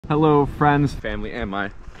Hello friends, family, and my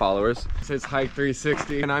followers. This is Hike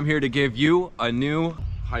 360 and I'm here to give you a new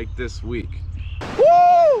hike this week.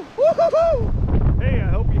 Woo! Woo-hoo-hoo! Hey, I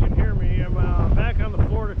hope you can hear me. I'm back on the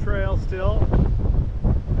Florida Trail still.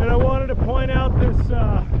 And I wanted to point out this,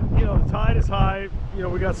 you know, the tide is high. You know,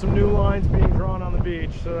 we got some new lines being drawn on the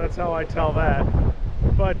beach, so that's how I tell that.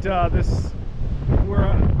 But we're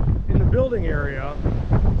in the building area,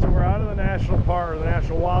 so we're out of the national park, or the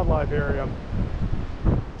national wildlife area.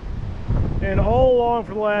 And all along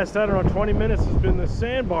for the last, I don't know, 20 minutes has been this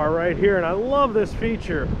sandbar right here, and I love this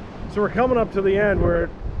feature. So we're coming up to the end where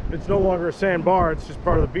it's no longer a sandbar, it's just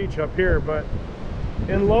part of the beach up here. But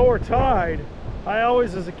in lower tide, I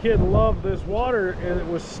always as a kid loved this water, and it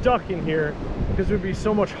was stuck in here because it would be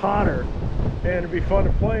so much hotter and it'd be fun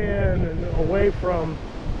to play in and away from,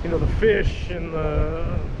 you know, the fish and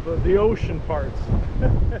the ocean parts.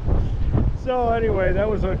 So anyway, that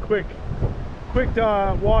was a quick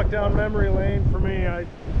walk down memory lane for me. I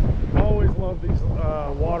always love these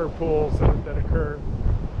water pools that occur,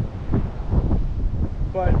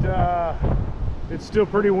 but it's still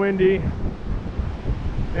pretty windy,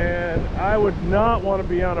 and I would not want to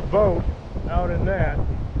be on a boat out in that.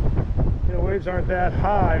 You know, waves aren't that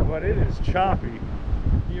high, but it is choppy.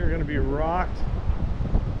 You're going to be rocked.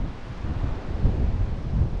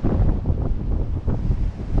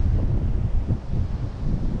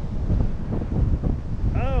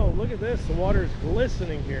 Oh, look at this. The water's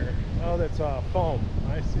glistening here. Oh, that's foam.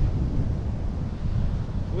 I see.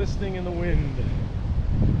 Glistening in the wind.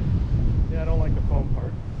 Yeah, I don't like the foam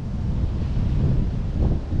part.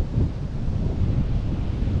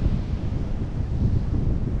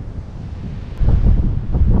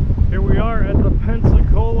 Here we are at the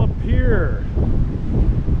Pensacola Pier.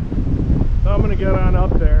 So I'm going to get on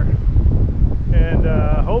up there, and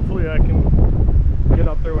hopefully I can get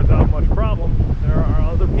up there without much problem. There are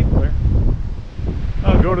other people there.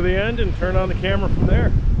 I'll go to the end and turn on the camera from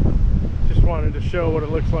there. Just wanted to show what it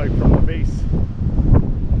looks like from the base.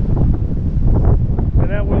 And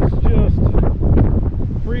that was just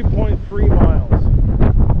 3.3 miles.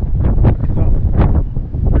 So,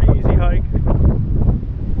 pretty easy hike.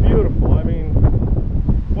 Beautiful. I mean,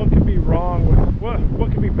 what could be wrong with,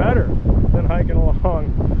 what could be better than hiking along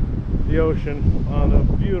the ocean on a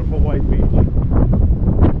beautiful white beach?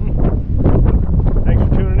 Thanks for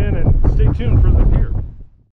tuning in, and stay tuned for the